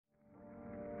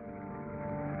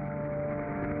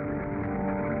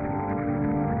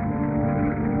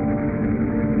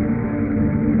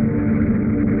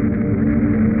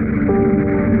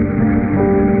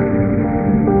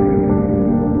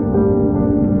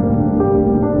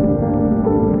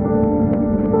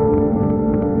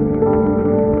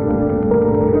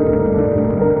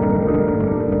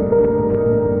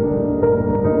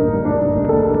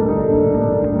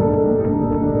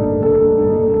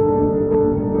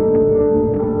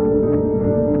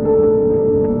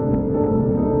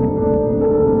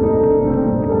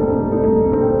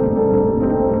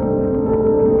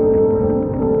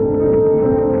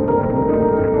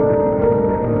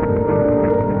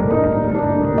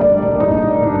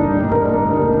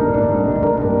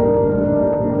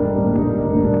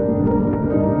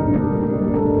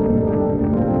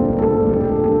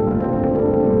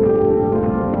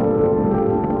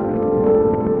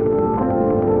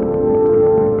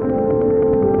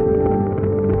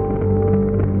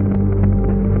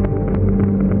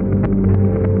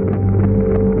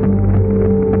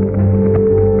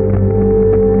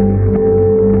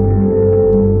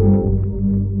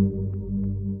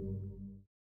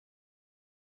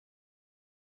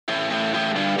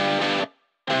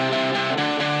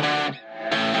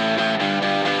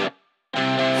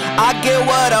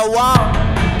what I want.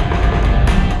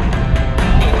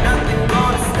 Ain't nothing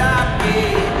gonna stop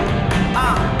me.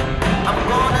 I'm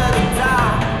going to the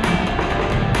top,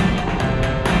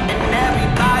 and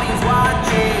everybody's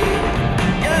watching.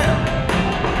 Yeah,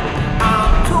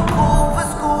 I'm too cool for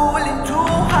school and too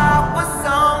hot for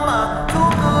summer. Too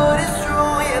good, it's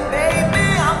true, yeah,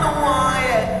 baby, I'm the one.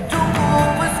 Yeah, too cool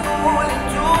for school and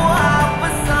too hot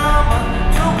for summer.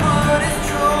 Too good, it's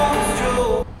true, it's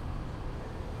true.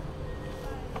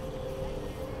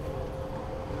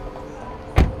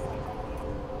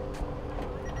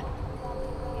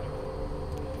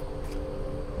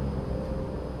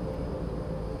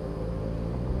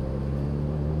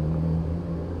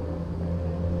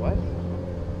 What?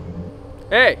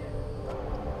 Hey!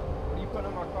 What are you putting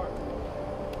on my car?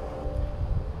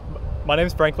 My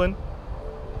name's Franklin,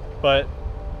 but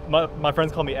my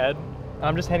friends call me Ed.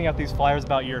 I'm just handing out these flyers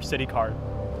about your city card.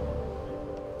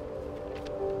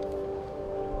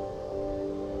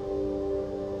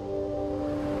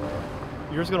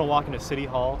 You're just gonna walk into City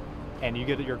Hall and you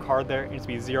get your card there and it's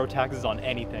be 0 taxes on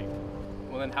anything.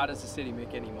 Well, then how does the city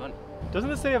make any money? Doesn't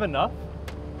the city have enough?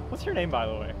 What's your name, by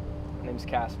the way? My name's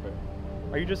Casper.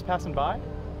 Are you just passing by?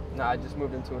 No, I just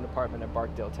moved into an apartment at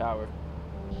Barkdal Tower.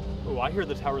 Oh, I hear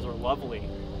the towers are lovely.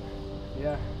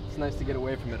 Yeah, it's nice to get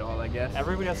away from it all, I guess.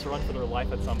 Everybody has to run for their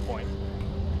life at some point.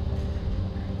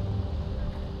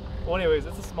 Well, anyways,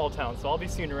 it's a small town, so I'll be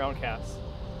seeing you around, Cass.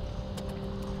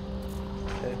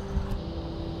 Okay.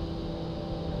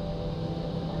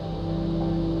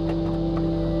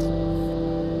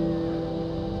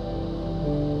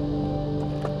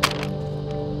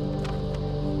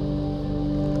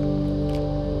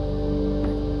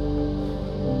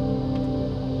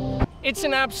 It's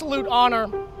an absolute honor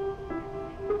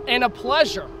and a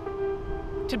pleasure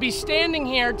to be standing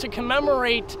here to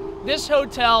commemorate this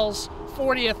hotel's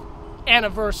 40th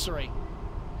anniversary.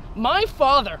 My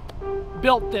father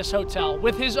built this hotel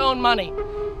with his own money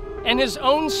and his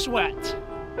own sweat.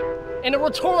 In a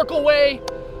rhetorical way,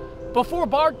 before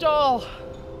Barkdal,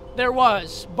 there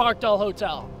was Barkdal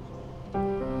Hotel.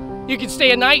 You could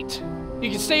stay a night,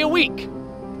 you could stay a week,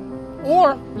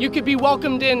 or you could be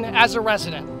welcomed in as a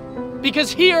resident.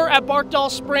 Because here at Barkdal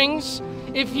Springs,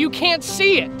 if you can't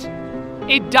see it,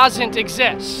 it doesn't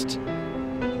exist. I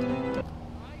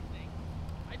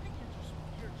think you're just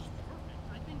perfect.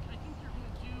 I think you're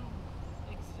gonna do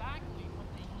exactly what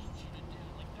they need you to do.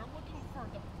 Like, they're looking for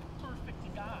the perfect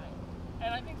guy. And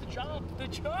I think the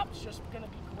job's just gonna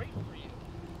be great for you.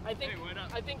 I think, hey, why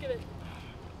not? I think it,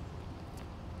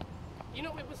 you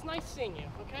know, it was nice seeing you,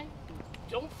 okay?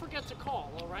 Don't forget to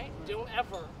call, all right? Don't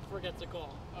ever forget to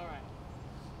call, all right?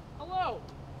 Hello.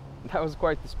 That was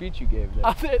quite the speech you gave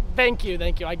there. Thank you.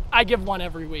 I give one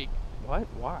every week. What?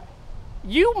 Why?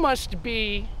 You must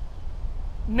be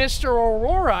Mr.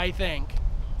 Aurora, I think.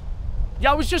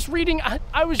 Yeah, I was just reading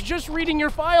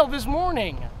your file this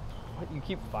morning. What, you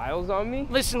keep files on me?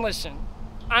 Listen.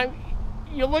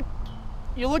 You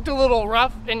looked a little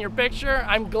rough in your picture.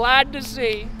 I'm glad to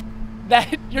see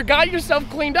that you got yourself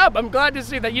cleaned up. I'm glad to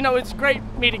see that. You know, it's great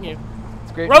meeting you.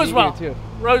 It's great Rosewell. meeting you too.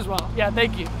 Rosewell. Yeah,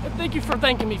 thank you. And thank you for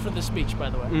thanking me for the speech, by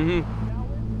the way. Mm-hmm.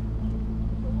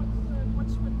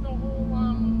 What's with the whole, you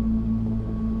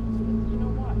know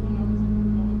what? You know, is it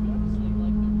going good? Do they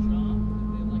like their job?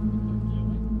 Do they like what they're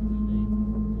doing?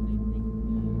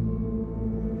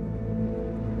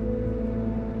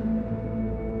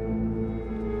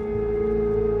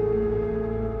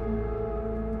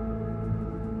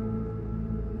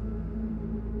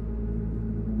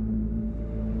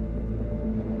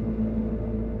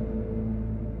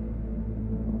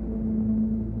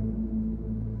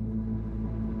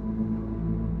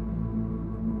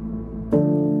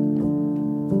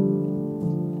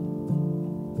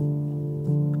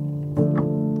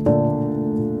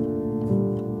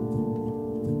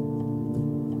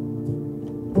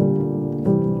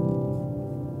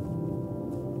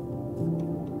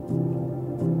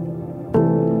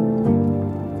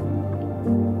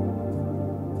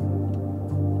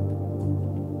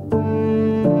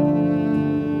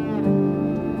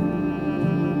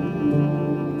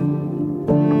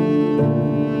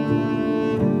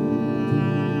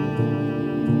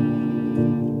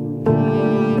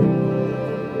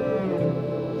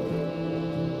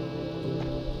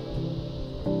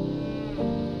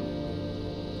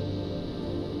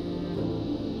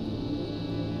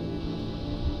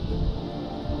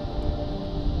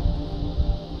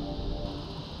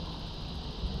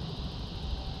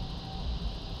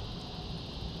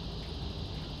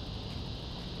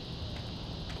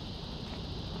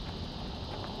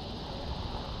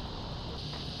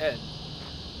 Ed,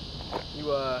 you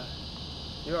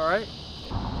all right?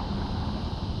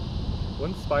 What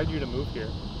inspired you to move here?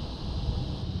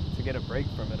 To get a break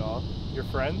from it all. Your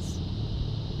friends?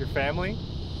 Your family?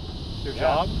 Your Yeah,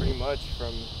 job? pretty much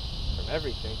from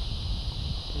everything.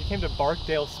 You came to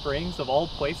Barkdal Springs of all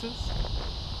places?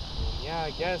 Yeah, I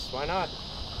guess. Why not?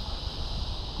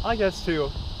 I guess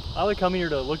too. I like coming here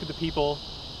to look at the people,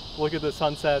 look at the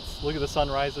sunsets, look at the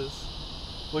sunrises,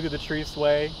 look at the trees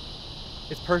sway.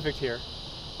 It's perfect here.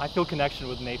 I feel connection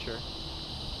with nature,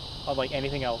 unlike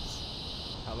anything else.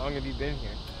 How long have you been here?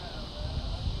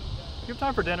 You have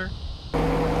time for dinner?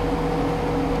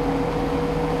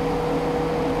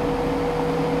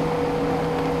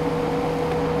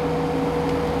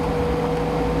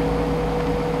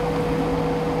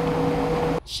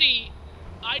 See,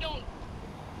 I don't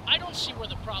see where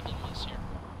the problem is here.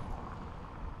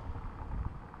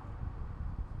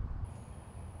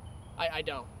 I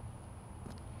don't.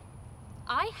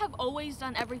 I have always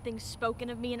done everything spoken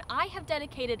of me, and I have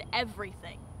dedicated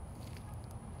everything.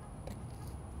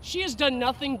 She has done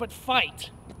nothing but fight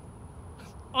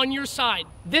on your side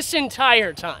this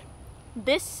entire time.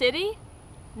 This city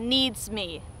needs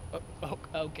me.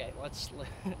 Okay, let's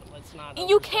not.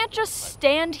 You can't just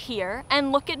stand here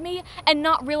and look at me and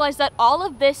not realize that all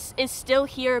of this is still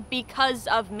here because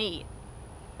of me.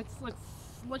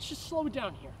 Let's just slow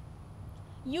down here.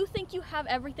 You think you have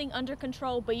everything under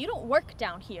control, but you don't work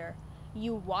down here.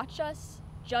 You watch us,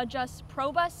 judge us,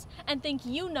 probe us, and think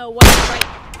you know what's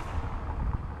right.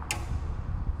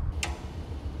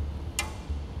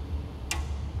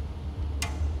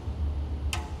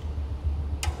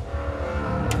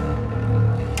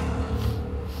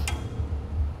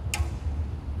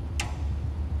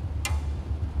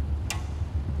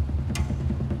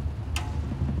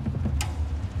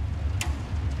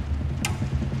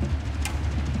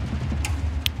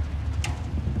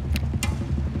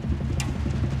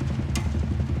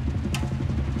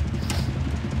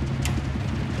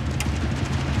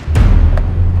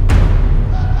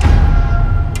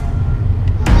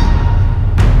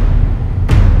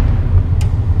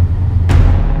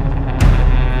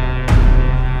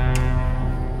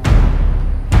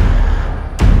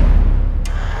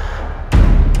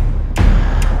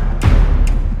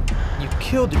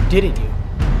 Killed her, didn't you?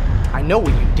 I know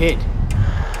what you did.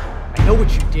 I know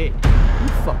what you did. You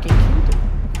fucking killed her.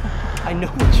 I know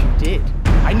what you did.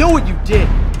 I know what you did.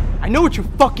 I know what you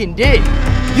fucking did.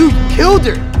 You killed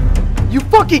her. You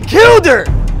fucking killed her.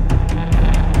 I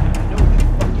know what you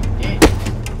fucking did.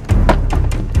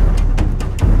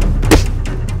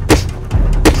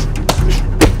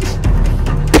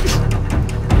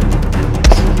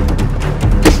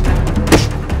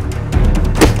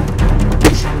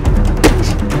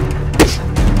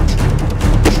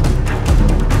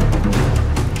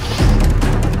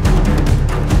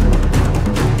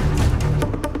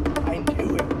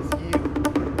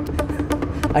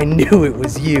 I knew it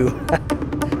was you.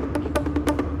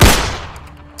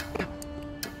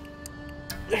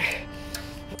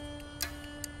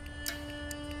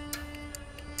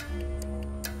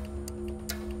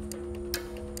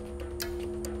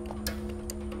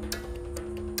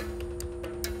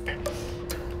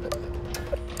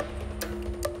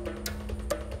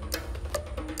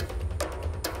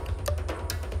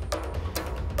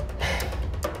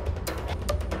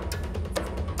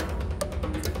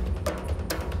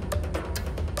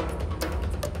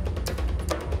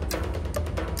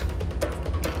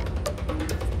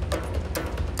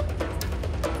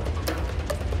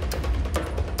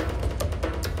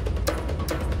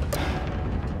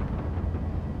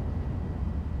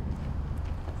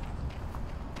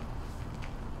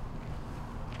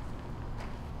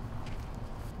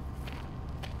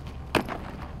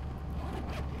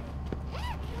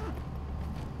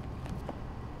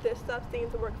 This stuff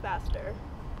seems to work faster.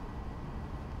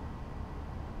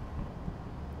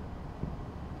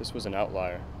 This was an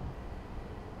outlier.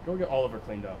 Go get Oliver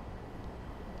cleaned up.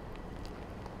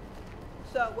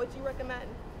 So, what do you recommend?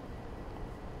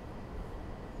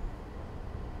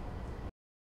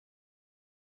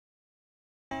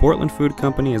 Portland Food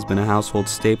Company has been a household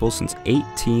staple since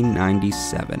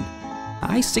 1897.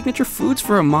 Buy Signature Foods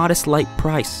for a modest light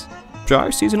price. Try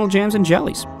our seasonal jams and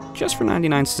jellies, just for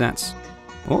 99 cents.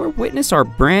 Or witness our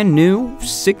brand new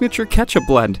Signature Ketchup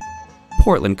Blend.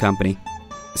 Portland Company.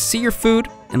 See your food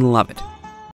and love it.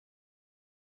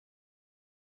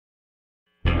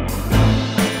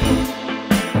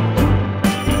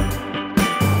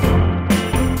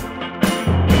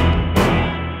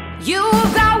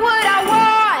 You've got what I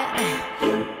want.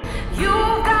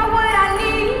 You've got what I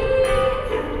need.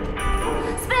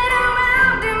 Spin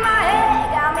around in my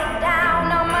head, got me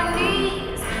down on my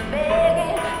knees,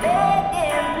 begging,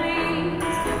 begging, please.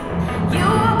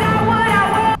 You've got what I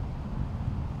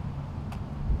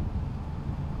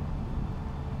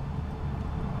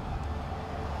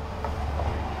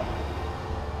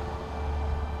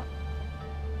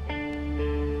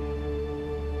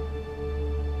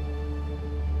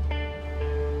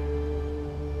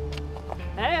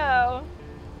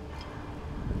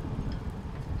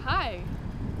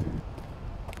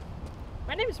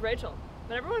My name is Rachel,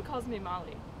 but everyone calls me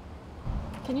Molly.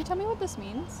 Can you tell me what this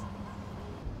means?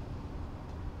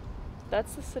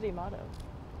 That's the city motto.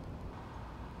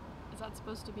 Is that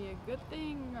supposed to be a good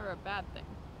thing or a bad thing?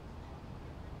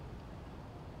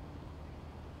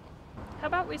 How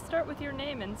about we start with your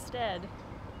name instead?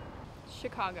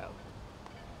 Chicago.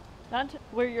 Not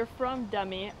where you're from,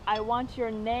 dummy. I want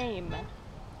your name.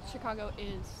 Chicago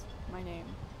is my name.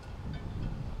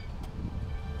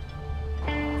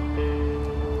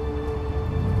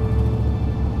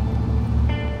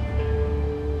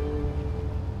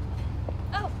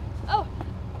 Oh,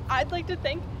 I'd like to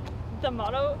think the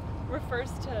motto refers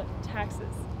to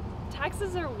taxes.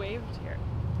 Taxes are waived here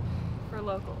for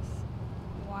locals.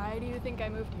 Why do you think I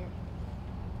moved here?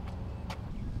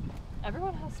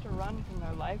 Everyone has to run from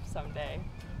their life someday.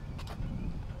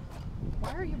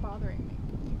 Why are you bothering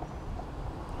me?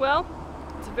 Well,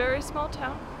 it's a very small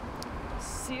town.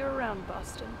 See you around,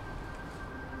 Boston.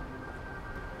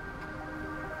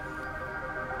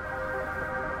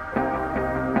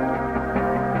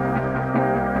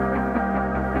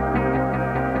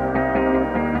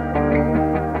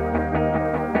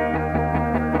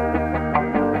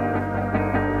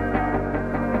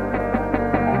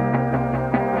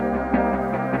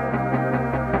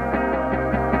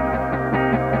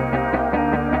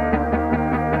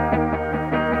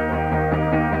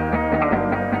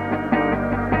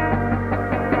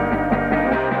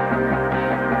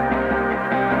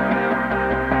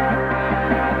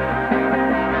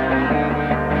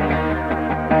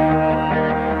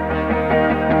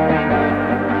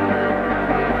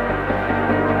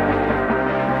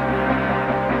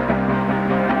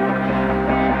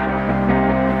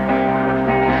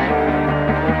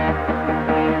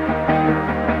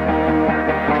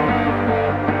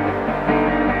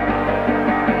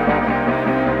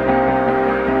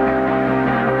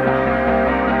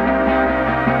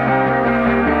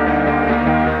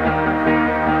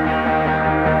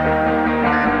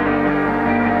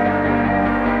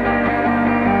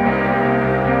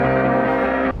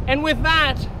 And with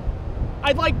that,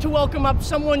 I'd like to welcome up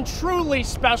someone truly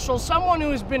special, someone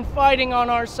who has been fighting on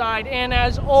our side and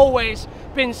has always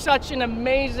been such an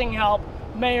amazing help.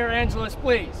 Mayor Angeles,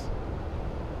 please.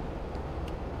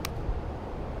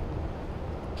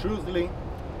 Truthfully,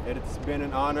 it's been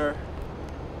an honor.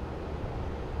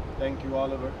 Thank you,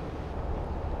 Oliver.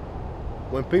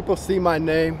 When people see my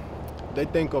name, they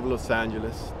think of Los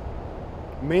Angeles.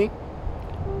 Me,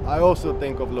 I also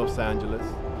think of Los Angeles.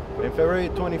 In February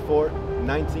 24,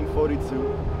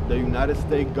 1942, the United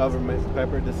States government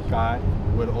peppered the sky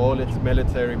with all its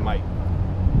military might.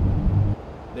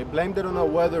 They blamed it on a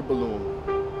weather balloon.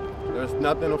 There's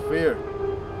nothing to fear.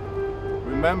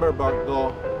 Remember,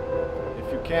 Barkdal,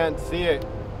 if you can't see it,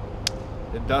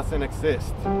 it doesn't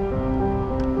exist.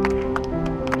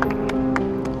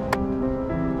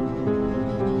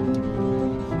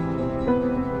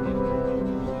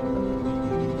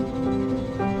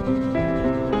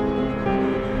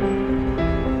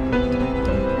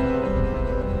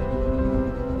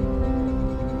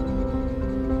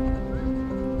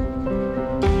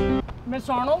 Miss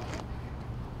Arnold?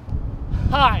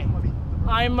 Hi,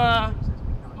 I'm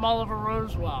Oliver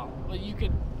Rosewell. Well, you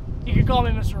could call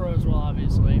me Mr. Rosewell,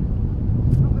 obviously.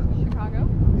 Chicago?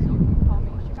 So you can call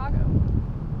me Chicago.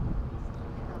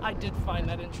 I did find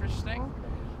that interesting.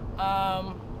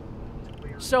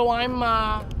 So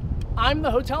I'm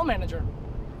the hotel manager.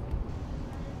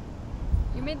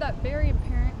 You made that very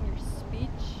apparent in your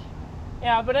speech.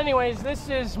 Yeah, but anyways, this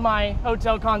is my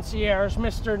hotel concierge,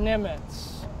 Mr. Nimitz.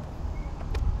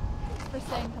 For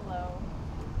saying hello.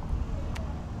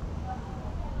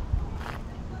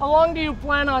 How long do you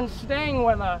plan on staying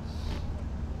with us?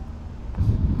 I'm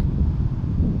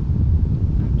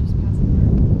just passing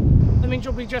through. That means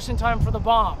you'll be just in time for the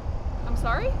bomb. I'm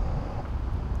sorry?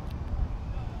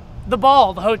 The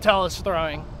ball the hotel is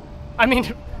throwing. I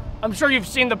mean, I'm sure you've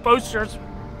seen the posters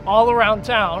all around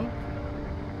town.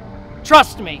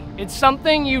 Trust me, it's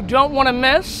something you don't want to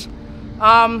miss.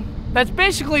 That's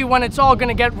basically when it's all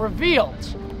gonna get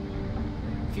revealed.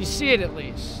 If you see it at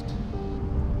least.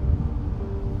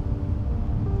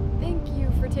 Thank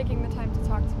you for taking the time to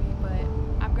talk to me, but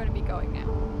I'm going to be going now.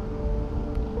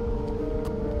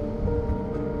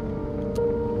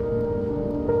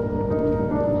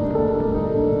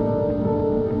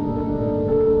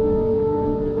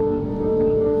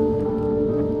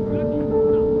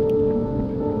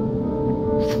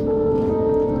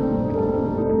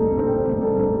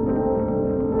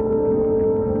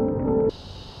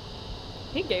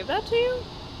 He gave that to you?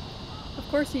 Of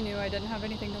course he knew I didn't have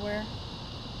anything to wear.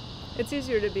 It's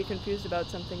easier to be confused about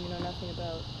something you know nothing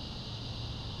about.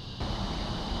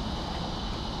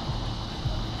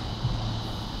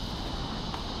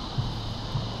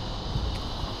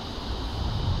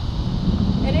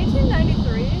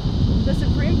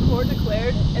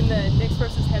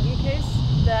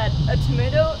 that a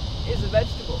tomato is a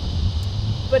vegetable.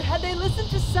 But had they listened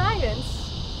to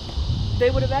science, they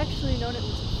would have actually known it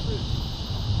was a fruit.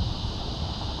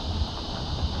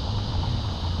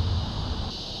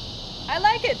 I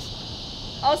like it.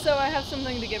 Also, I have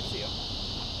something to give to you.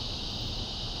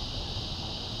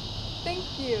 Thank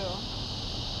you.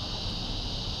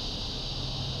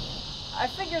 I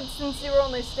figured since you were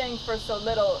only staying for so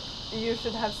little, you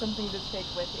should have something to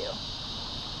take with you.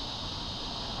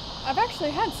 I've actually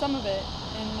had some of it,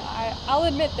 and I'll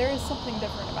admit there is something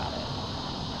different about it.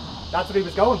 That's what he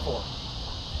was going for.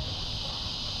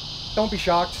 Don't be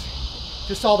shocked.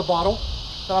 Just saw the bottle.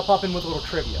 Thought I'd pop in with a little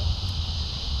trivia.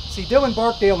 See, Dylan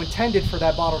Barkdale intended for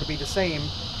that bottle to be the same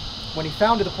when he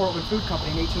founded the Portland Food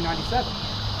Company in 1897.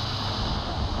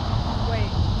 Wait.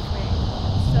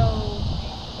 So,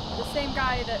 the same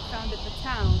guy that founded the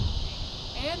town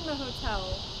and the hotel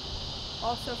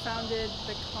also founded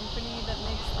the company that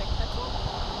makes the ketchup?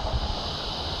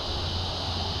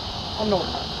 I'm Norton.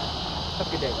 Have a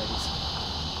good day, ladies.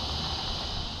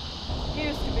 He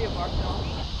used to be a Barkdal.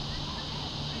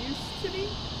 Used to be?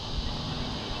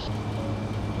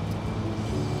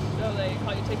 So they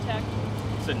call you Tic Tac?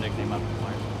 It's a nickname I've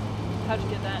acquired. How'd you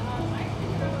get that?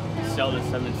 Sailed the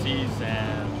seven seas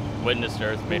and witnessed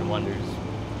Earth made wonders.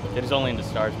 It is only in the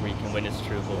stars where you can witness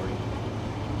true glory.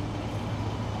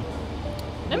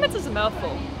 Nimitz is a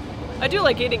mouthful. I do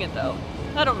like eating it though.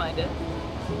 I don't mind it.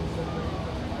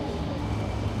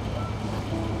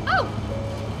 Oh!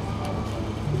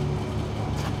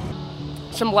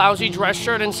 Some lousy dress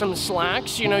shirt and some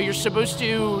slacks. You know, you're supposed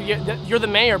to, you're the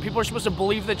mayor. People are supposed to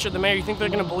believe that you're the mayor. You think they're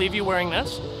gonna believe you wearing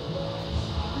this? It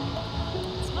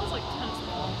smells like tennis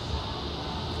ball.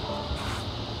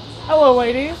 Hello,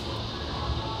 ladies.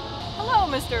 Hello,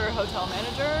 Mr. Hotel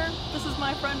Manager. This is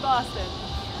my friend Boston.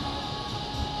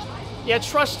 Yeah,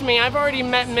 trust me, I've already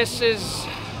met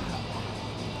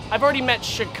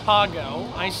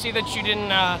Chicago. I see that you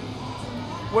didn't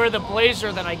wear the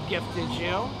blazer that I gifted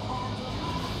you.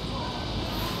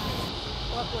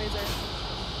 What blazer?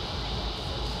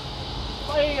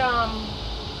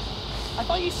 I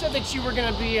thought you said that you were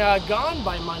gonna be gone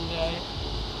by Monday.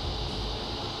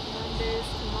 Monday's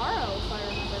tomorrow, if I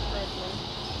remember correctly.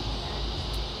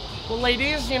 Well,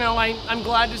 ladies, you know, I'm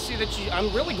glad to see that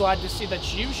I'm really glad to see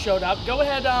that you showed up. Go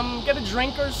ahead, get a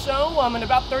drink or so. In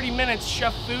about 30 minutes,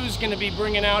 Chef Foo's gonna be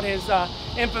bringing out his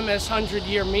infamous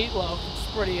 100-year meatloaf. It's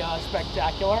pretty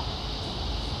spectacular.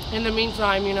 In the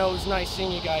meantime, you know, it was nice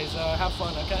seeing you guys. Have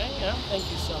fun, okay? Yeah, thank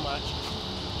you so much.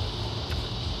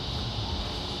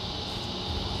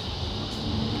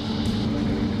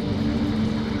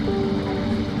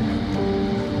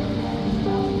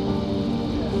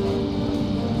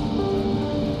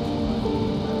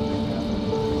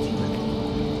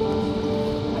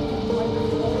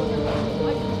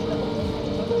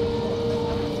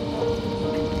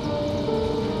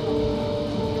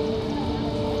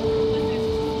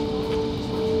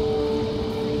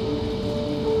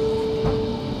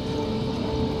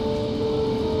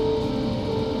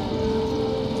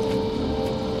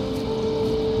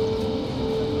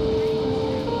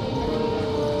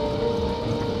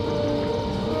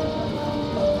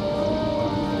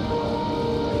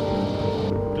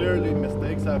 Clearly,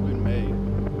 mistakes have been made.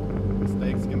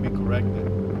 Mistakes can be corrected.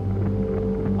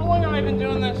 How long have I been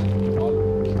doing this?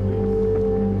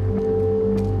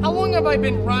 How long have I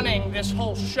been running this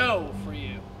whole show for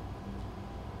you?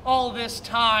 All this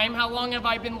time, how long have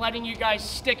I been letting you guys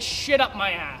stick shit up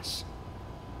my ass?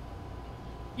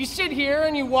 You sit here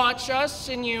and you watch us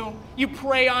and you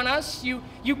prey on us. You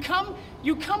come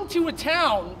to a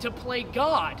town to play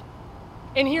God.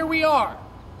 And here we are.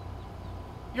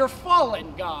 You're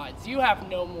fallen gods. You have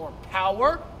no more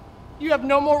power. You have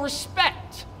no more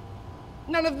respect.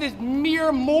 None of this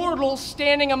mere mortals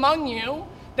standing among you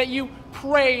that you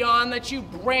prey on, that you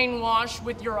brainwash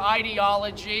with your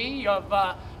ideology of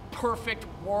a perfect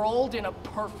world in a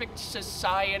perfect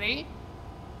society.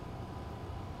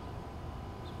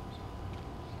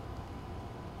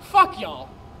 Fuck y'all.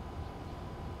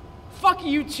 Fuck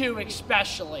you two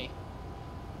especially.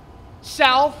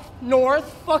 South,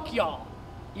 north, fuck y'all.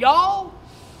 Y'all,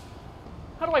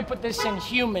 how do I put this in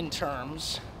human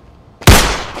terms?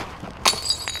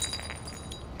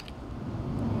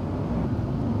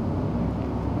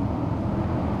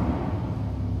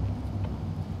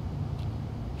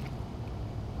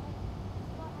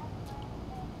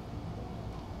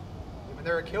 Even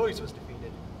their Achilles was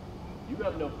defeated. You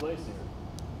have no place here.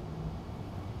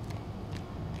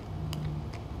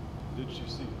 Did she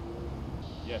see it?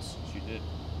 Yes, she did.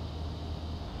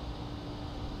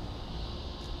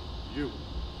 You.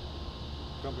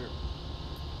 Come here.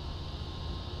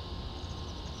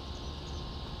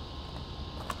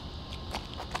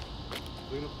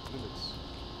 clean up limits.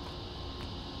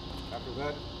 After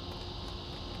that,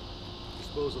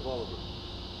 dispose of all of them.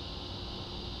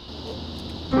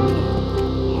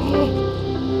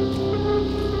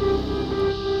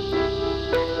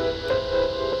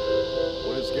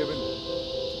 What is given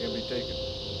can be taken.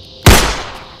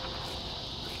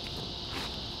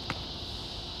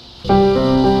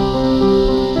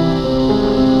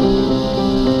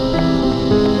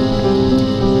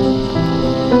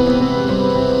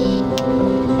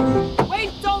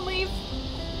 Wait, don't leave!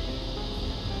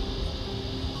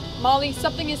 Molly,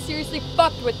 something is seriously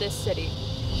fucked with this city.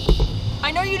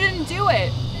 I know you didn't do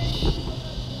it.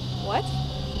 What?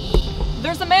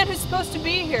 There's a man who's supposed to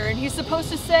be here, and he's supposed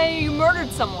to say you murdered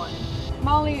someone.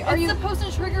 Molly, are you supposed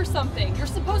to trigger something? You're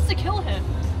supposed to kill him.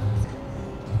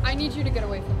 I need you to get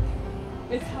away from me.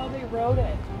 It's how they wrote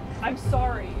it. I'm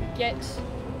sorry. Get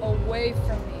away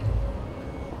from me.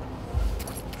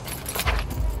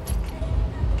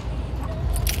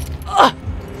 Ugh!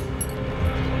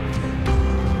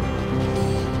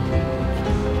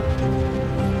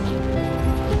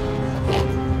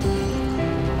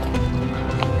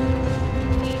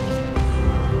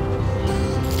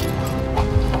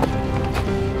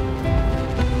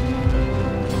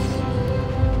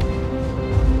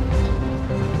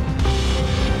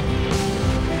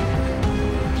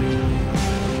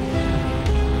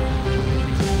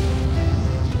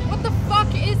 What the fuck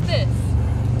is this?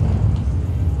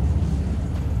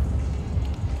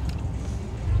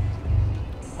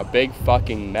 A big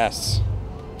fucking mess.